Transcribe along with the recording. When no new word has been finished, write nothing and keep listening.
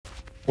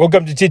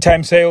Welcome to Tea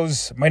Time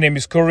Sales. My name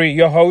is Corey,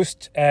 your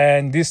host,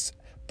 and this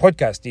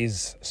podcast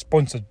is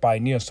sponsored by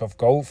Neosoft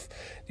Golf,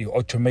 the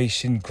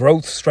automation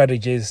growth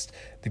strategist,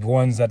 the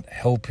ones that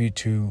help you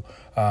to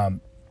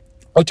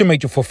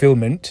automate your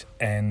fulfillment,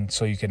 and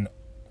so you can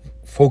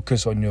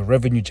focus on your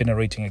revenue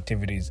generating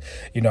activities.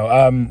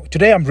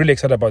 Today I'm really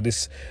excited about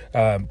this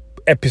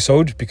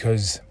episode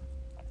because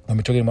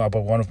I'm talking about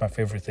one of my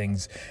favorite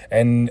things.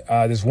 And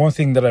there's one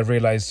thing that I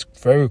realized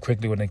very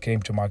quickly when it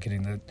came to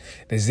marketing, that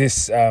there's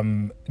this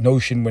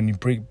notion when you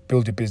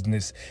build a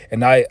business,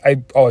 and I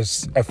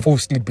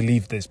falsely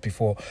believed this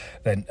before,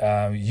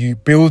 that you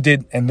build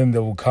it and then they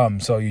will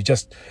come. So you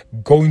just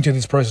go into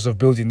this process of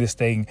building this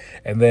thing,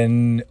 and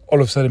then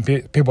all of a sudden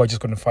people are just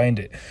going to find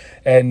it.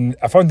 And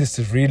I found this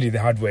is really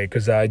the hard way,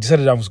 because I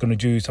decided I was going to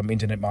do some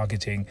internet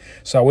marketing.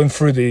 So I went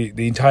through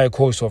the entire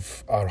course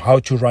of how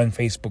to run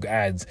Facebook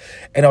ads.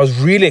 And I was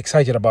really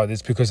excited about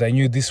this because I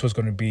knew this was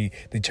going to be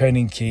the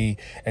turning key,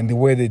 and the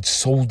way they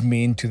sold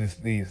me into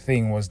the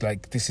thing was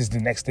like, this is the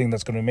next thing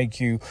that's going to make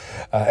you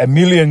 £1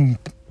 million.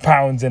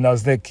 And I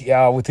was like,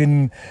 yeah,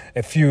 within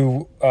a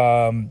few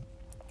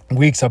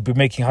weeks I'll be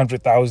making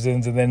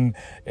 100,000, and then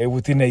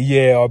within a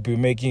year I'll be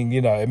making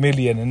 $1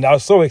 million. And I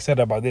was so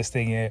excited about this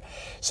thing here.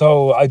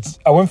 So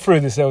I went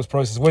through the sales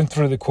process, went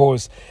through the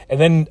course, and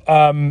then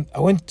I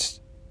went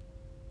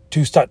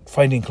to start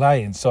finding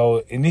clients.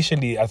 So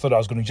initially I thought I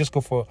was going to just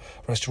go for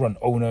restaurant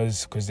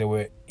owners because they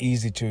were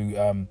easy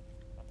to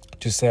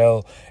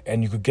sell,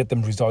 and you could get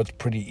them results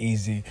pretty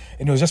easy.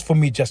 And it was just for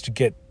me just to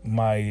get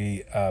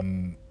my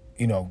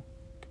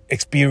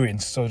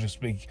experience, so to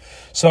speak.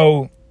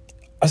 So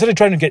I started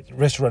trying to get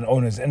restaurant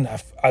owners, and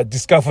I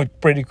discovered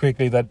pretty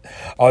quickly that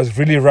I was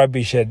really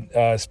rubbish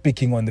at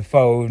speaking on the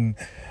phone.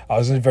 I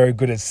wasn't very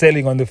good at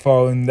selling on the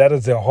phone. That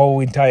is a whole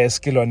entire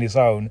skill on its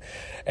own.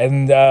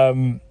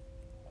 And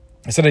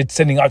I started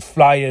sending out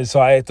flyers.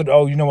 So I thought,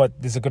 oh, you know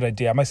what, this is a good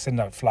idea. I might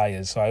send out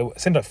flyers. So I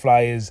sent out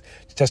flyers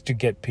just to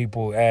get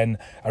people. And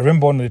I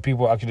remember one of the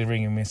people actually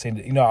ringing me and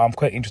saying, I'm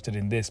quite interested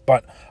in this,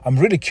 but I'm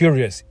really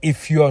curious.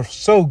 If you're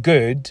so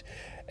good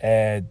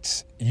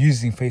at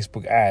using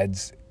Facebook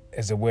ads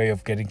as a way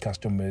of getting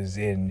customers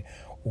in,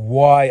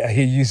 why are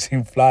you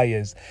using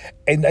flyers?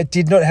 And I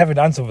did not have an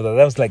answer for that.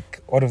 That was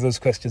like one of those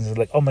questions. I was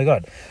like, oh my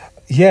God,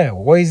 yeah,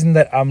 why isn't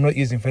that I'm not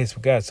using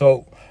Facebook ads?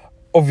 So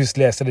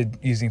obviously I started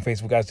using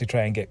Facebook ads to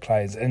try and get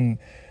clients. And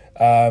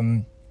I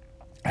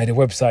had a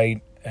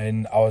website,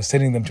 and I was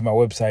sending them to my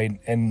website,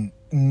 and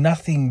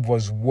nothing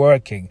was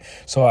working.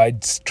 So I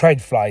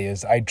tried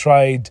flyers. I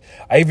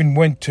even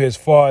went to as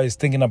far as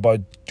thinking about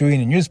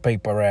doing a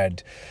newspaper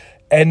ad.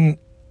 And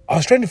I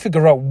was trying to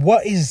figure out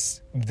what is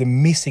the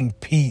missing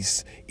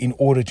piece in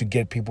order to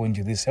get people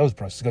into this sales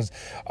process, because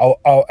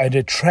I had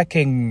a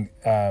tracking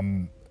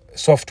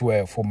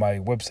software for my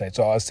website.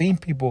 So I was seeing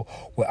people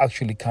were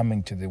actually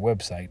coming to the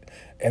website,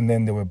 and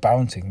then they were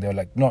bouncing. They were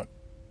like not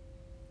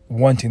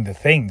wanting the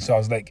thing. So I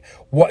was like,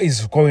 what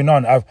is going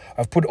on?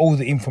 I've put all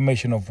the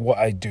information of what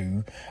I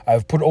do.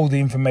 I've put all the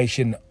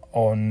information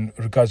on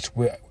regards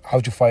to how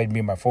to find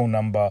me, my phone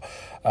number,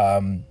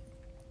 and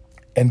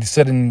the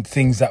certain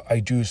things that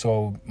I do,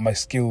 so my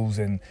skills.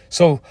 And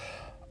so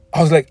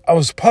I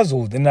was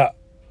puzzled, and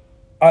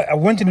I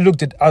went and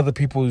looked at other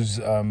people's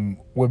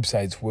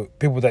websites,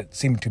 people that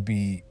seem to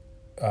be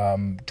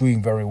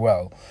doing very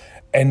well.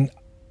 And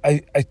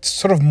I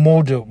sort of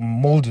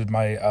molded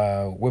my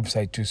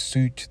website to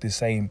suit the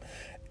same.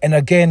 And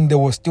again, there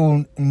was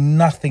still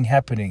nothing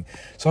happening.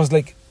 So I was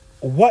like,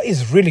 what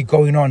is really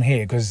going on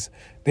here? Because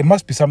there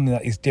must be something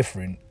that is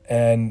different.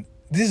 And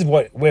this is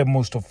where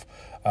most of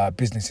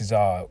businesses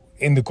are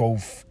in the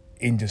golf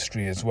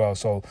industry as well.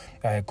 So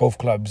golf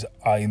clubs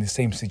are in the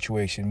same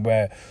situation,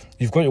 where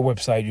you've got your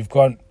website, you've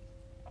got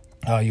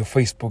your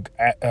Facebook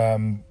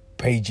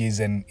pages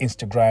and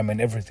Instagram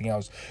and everything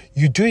else.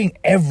 You're doing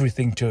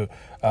everything to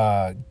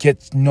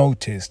get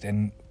noticed,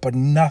 but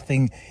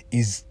nothing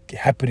is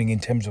happening in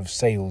terms of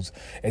sales.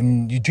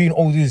 And you're doing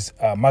all these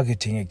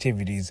marketing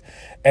activities,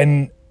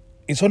 and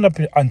it's not up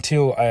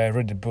until I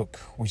read a book,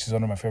 which is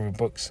one of my favorite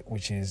books,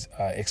 which is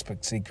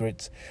Expert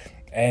Secrets,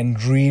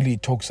 and really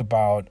talks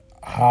about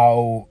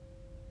how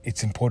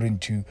it's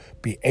important to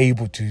be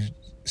able to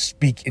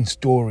speak in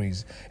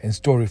stories and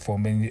story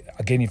form. And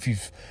again, if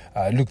you've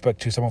looked back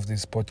to some of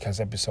these podcast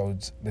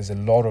episodes, there's a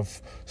lot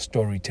of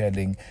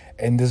storytelling,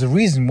 and there's a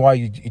reason why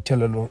you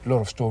tell a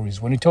lot of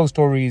stories. When you tell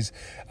stories,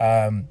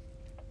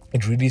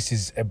 it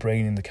releases a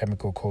brain in the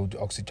chemical called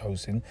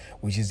oxytocin,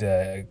 which is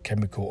a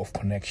chemical of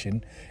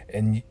connection.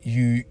 And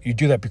you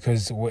do that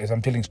because as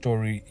I'm telling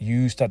story,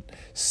 you start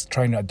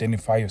trying to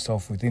identify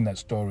yourself within that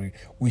story,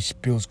 which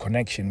builds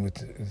connection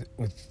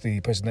with the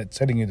person that's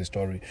telling you the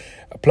story.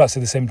 Plus, at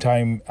the same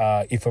time,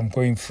 if I'm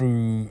going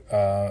through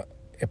a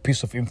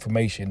piece of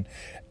information,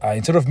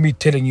 instead of me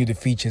telling you the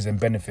features and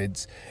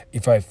benefits,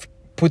 if I've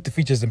put the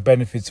features and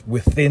benefits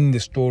within the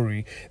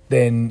story,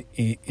 then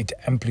it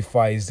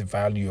amplifies the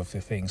value of the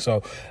thing.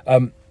 So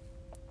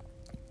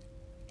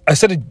I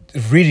started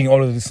reading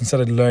all of this and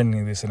started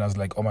learning this, and I was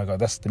like, oh my God,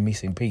 that's the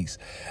missing piece.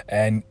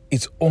 And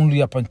it's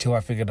only up until I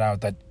figured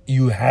out that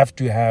you have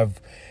to have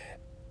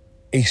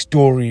a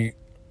story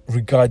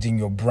regarding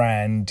your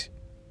brand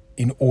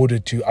in order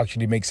to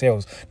actually make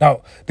sales.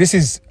 Now, this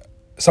is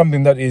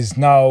something that is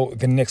now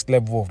the next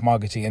level of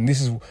marketing, and this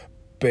is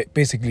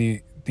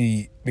basically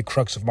the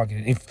crux of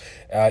marketing. If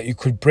you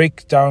could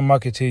break down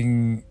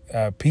marketing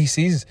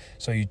pieces,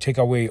 so you take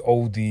away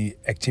all the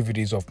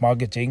activities of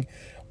marketing,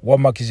 what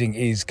marketing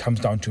comes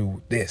down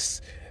to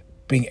this: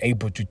 being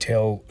able to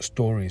tell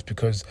stories.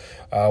 Because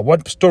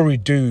what story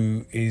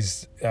do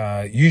is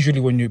usually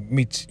when you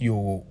meet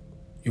your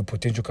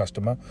potential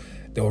customer,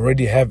 they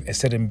already have a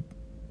certain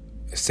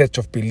set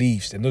of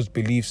beliefs, and those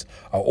beliefs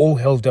are all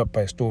held up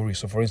by stories.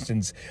 So for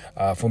instance,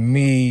 for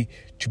me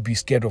to be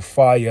scared of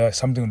fire,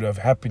 something would have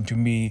happened to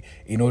me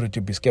in order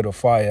to be scared of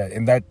fire,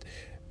 and that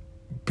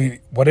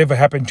whatever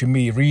happened to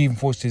me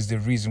reinforces the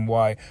reason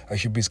why I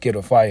should be scared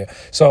of fire.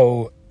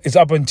 So it's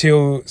up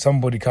until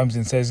somebody comes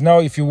and says, no,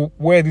 if you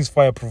wear these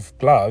fireproof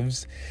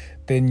gloves,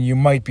 then you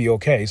might be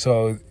okay.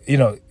 So,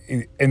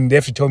 and they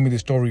have to tell me the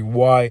story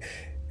why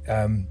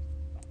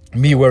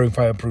me wearing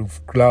fireproof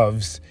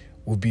gloves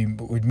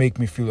would make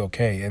me feel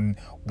okay. And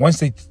once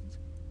they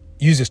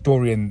use a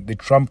story and they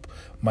trump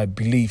my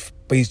belief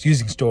based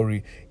using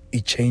story,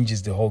 it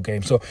changes the whole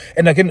game. So,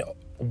 and again,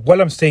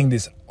 while I'm saying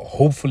this,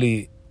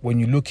 hopefully when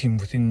you're looking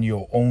within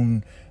your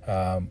own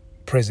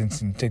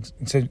presence in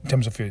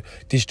terms of your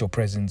digital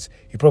presence,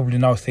 you're probably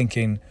now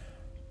thinking,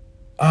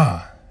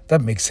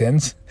 that makes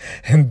sense.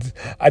 And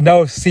I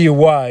now see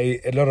why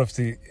a lot of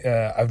the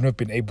I've not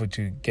been able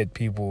to get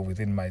people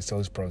within my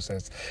sales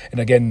process. And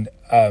again,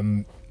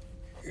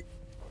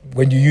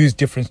 when you use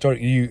different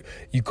stories, you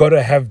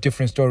gotta have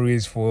different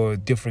stories for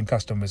different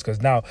customers.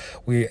 Because now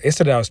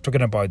yesterday I was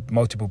talking about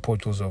multiple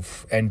portals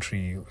of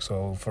entry.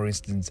 So for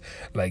instance,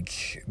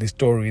 like the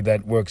story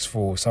that works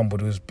for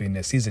somebody who's been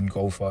a seasoned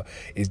golfer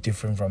is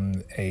different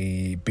from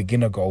a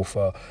beginner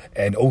golfer,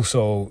 and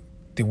also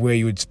the way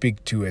you would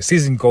speak to a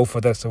seasoned golfer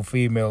that's a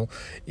female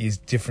is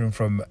different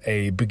from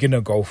a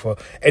beginner golfer.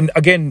 And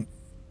again,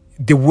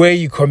 the way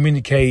you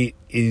communicate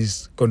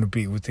is going to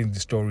be within the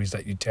stories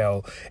that you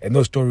tell, and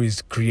those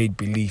stories create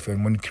belief.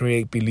 And when you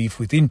create belief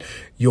within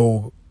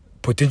your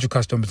potential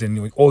customers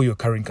and all your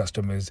current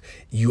customers,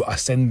 you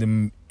ascend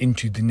them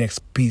into the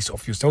next piece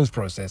of your sales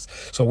process.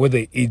 So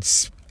whether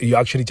it's you're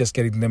actually just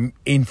getting them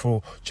in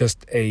for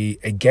just a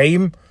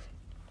game,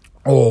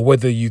 or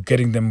whether you're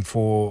getting them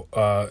for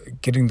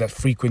getting that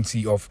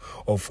frequency of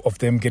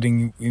them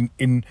getting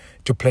in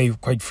to play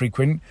quite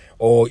frequent,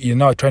 or you're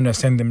now trying to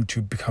send them to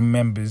become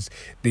members,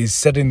 there's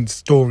certain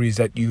stories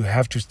that you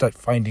have to start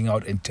finding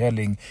out and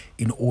telling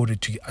in order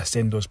to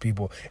ascend those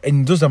people.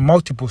 And those are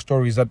multiple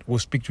stories that will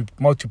speak to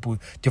multiple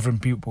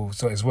different people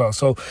as well.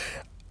 So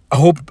I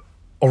hope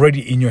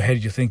already in your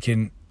head you're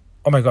thinking,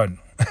 oh my God,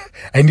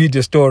 I need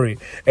a story,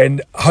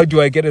 and how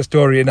do I get a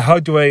story, and how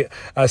do I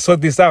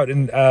sort this out?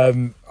 And I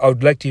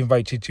would like to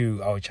invite you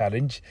to our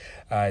challenge.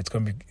 It's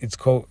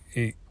called.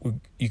 You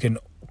can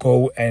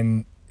go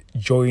and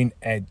join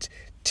at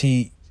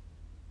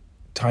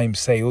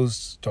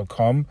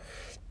ttimesales.com.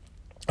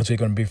 So you're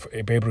going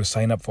to be able to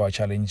sign up for our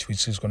challenge,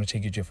 which is going to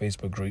take you to a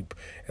Facebook group.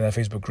 In that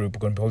Facebook group, we're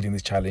going to be holding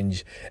this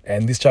challenge,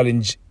 and this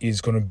challenge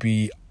is going to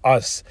be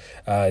us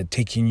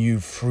taking you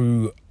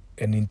through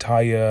an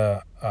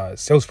entire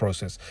sales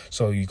process.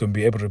 So you can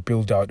be able to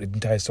build out an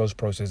entire sales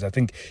process. I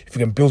think if you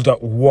can build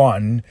out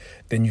one,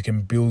 then you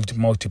can build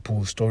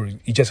multiple stories.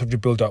 You just have to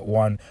build out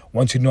one.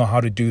 Once you know how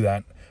to do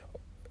that,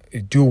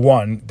 do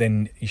one,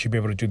 then you should be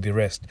able to do the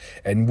rest.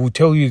 And we'll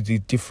tell you the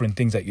different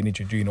things that you need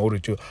to do in order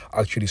to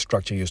actually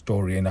structure your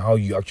story, and how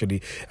you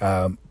actually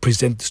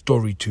present the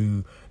story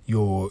to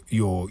your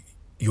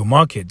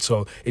market.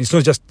 So it's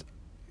not just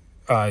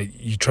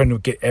you're trying to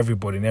get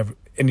anybody and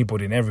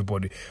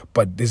everybody,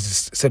 but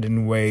there's a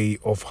certain way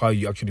of how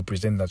you actually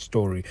present that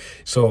story.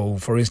 So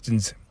for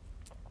instance,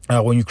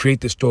 when you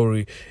create the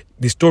story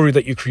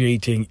that you're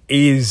creating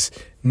is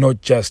not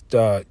just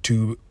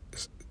to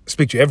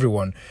speak to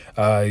everyone.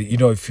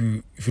 If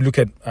you look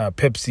at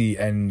Pepsi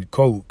and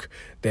Coke,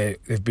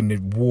 they've been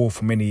at war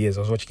for many years.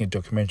 I was watching a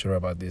documentary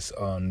about this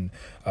on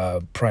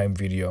Prime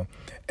Video,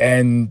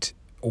 and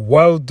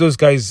while those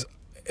guys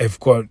are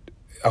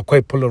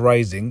quite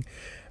polarizing,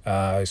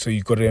 so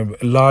you've got a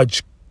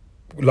large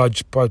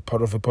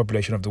part of the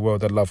population of the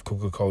world that love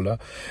Coca-Cola,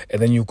 and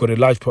then you've got a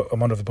large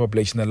amount of the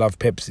population that love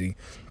Pepsi.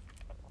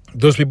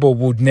 Those people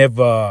would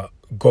never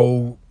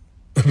go.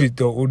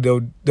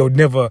 They'll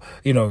never,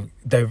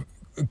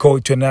 go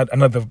to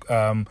another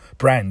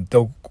brand.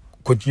 They'll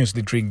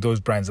continuously drink those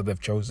brands that they've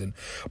chosen.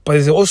 But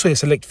there's also a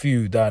select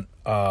few that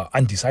are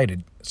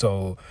undecided.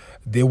 So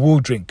they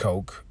will drink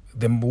Coke,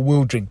 they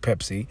will drink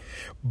Pepsi.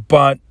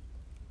 But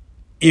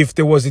if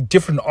there was a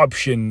different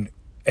option,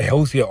 a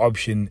healthier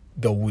option,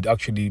 they would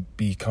actually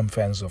become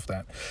fans of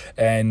that.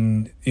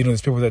 And,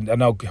 there's people that are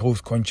now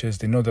health conscious.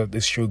 They know that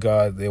there's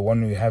sugar. They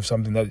want to have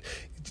something that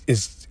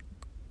is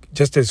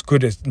just as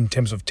good as in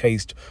terms of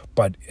taste,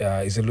 but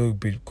is a little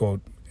bit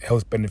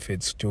health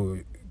benefits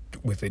to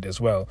with it as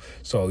well.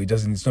 So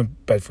it's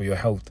not bad for your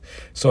health.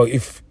 So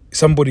if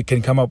somebody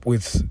can come up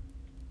with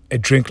a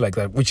drink like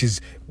that, which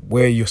is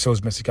where your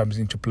sales message comes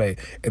into play,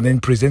 and then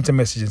present a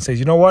message and says,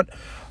 you know what,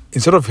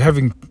 instead of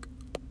having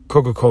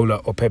Coca-Cola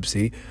or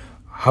Pepsi,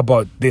 how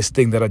about this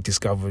thing that I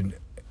discovered?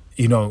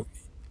 You know,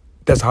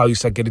 that's how you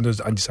start getting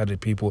those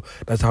undecided people.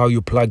 That's how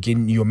you plug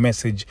in your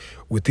message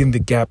within the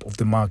gap of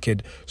the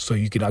market, so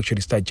you can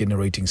actually start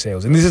generating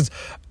sales. And this is,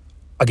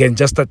 again,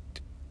 just that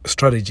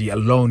strategy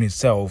alone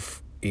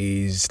itself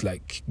is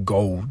like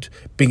gold.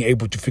 Being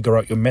able to figure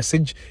out your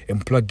message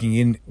and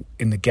plugging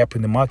in the gap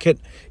in the market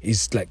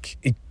is like,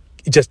 it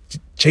just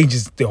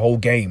changes the whole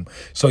game.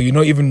 So you're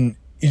not even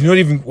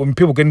when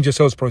people get into your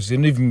sales process,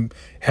 you're not even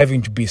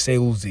having to be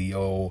salesy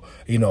or,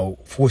 you know,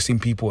 forcing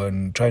people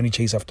and trying to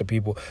chase after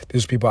people.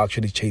 Those people are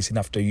actually chasing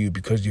after you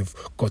because you've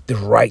got the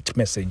right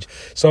message.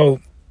 So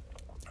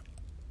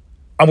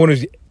I'm going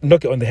to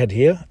knock it on the head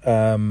here.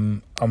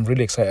 I'm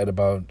really excited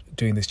about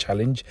doing this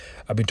challenge.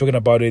 I've been talking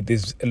about it.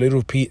 There's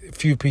a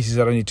few pieces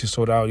that I need to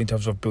sort out in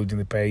terms of building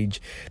the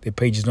page. The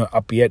page is not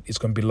up yet. It's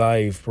going to be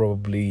live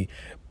probably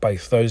by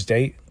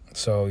Thursday.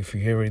 So if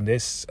you're hearing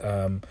this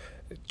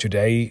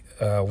today,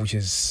 which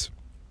is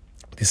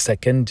the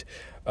 2nd,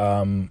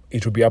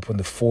 it will be up on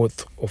the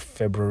 4th of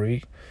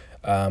February.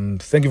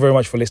 Thank you very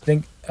much for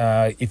listening.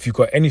 If you've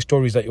got any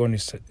stories that you want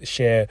to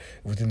share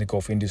within the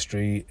golf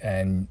industry,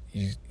 and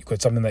you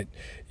got something that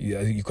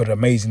you got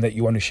amazing that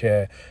you want to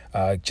share,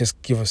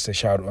 just give us a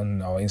shout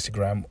on our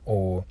Instagram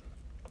or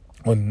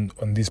on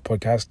this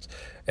podcast,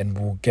 and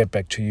we'll get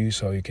back to you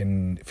so you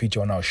can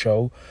feature on our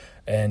show.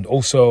 And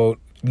also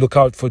look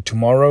out for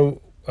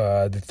tomorrow,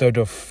 the 3rd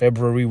of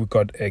February. We've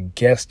got a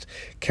guest.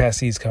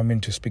 Cassie is coming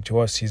to speak to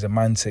us. She's a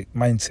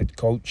mindset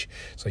coach,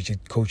 so she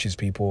coaches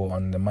people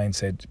on the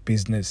mindset,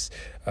 business,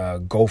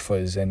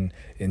 golfers, and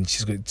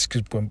she's going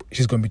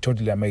to be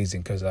totally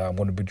amazing, because I'm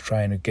going to be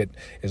trying to get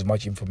as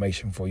much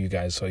information for you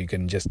guys so you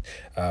can just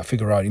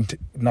figure out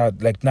now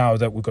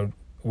that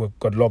we've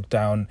got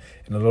lockdown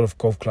in a lot of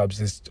golf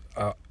clubs.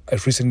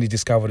 I've recently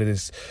discovered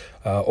there's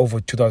over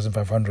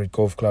 2,500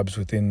 golf clubs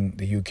within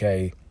the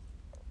UK.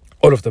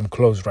 All of them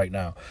closed right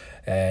now,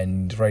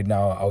 and right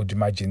now I would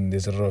imagine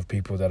there's a lot of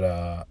people that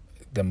are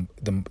them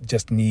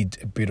just need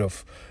a bit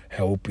of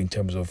help in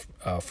terms of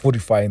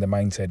fortifying the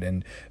mindset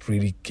and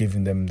really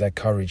giving them that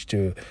courage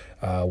to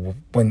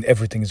when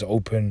everything is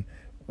open,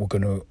 we're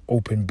going to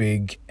open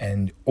big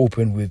and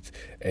open with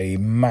a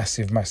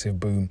massive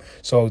boom.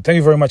 So thank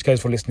you very much,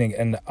 guys, for listening,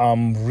 and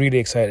I'm really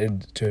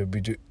excited to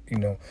be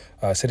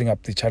setting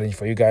up the challenge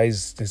for you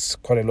guys. There's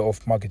quite a lot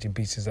of marketing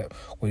pieces that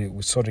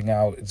we're sorting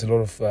out. It's a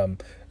lot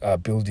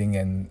of building,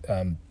 and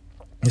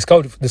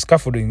the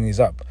scaffolding is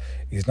up.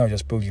 It's now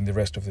just building the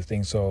rest of the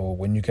thing. So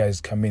when you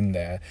guys come in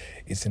there,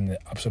 it's an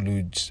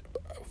absolute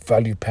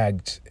value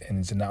packed, and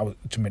it's an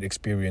ultimate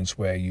experience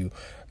where you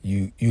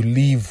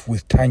leave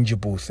with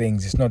tangible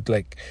things. It's not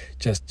like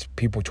just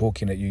people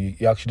talking at you.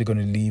 You're actually going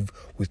to leave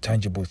with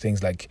tangible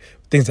things, like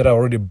things that are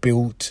already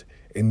built,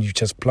 and you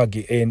just plug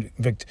it in.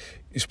 In fact,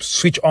 you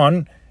switch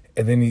on,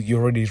 and then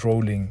you're already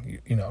rolling.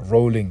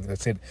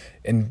 That's it.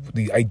 And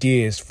the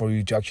idea is for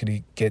you to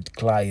actually get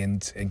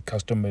clients and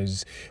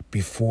customers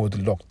before the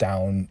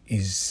lockdown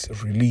is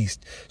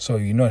released. So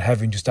you're not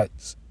having to start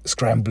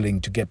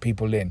scrambling to get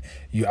people in.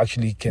 You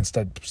actually can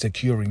start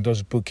securing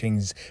those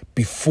bookings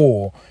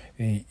before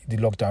the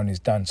lockdown is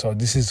done. So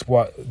this is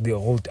what the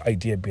whole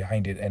idea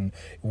behind it, and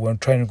we're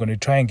going to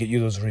try and get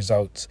you those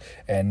results,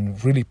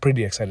 and really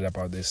pretty excited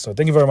about this. So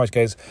thank you very much,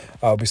 guys.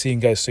 I'll be seeing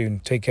you guys soon.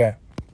 Take care.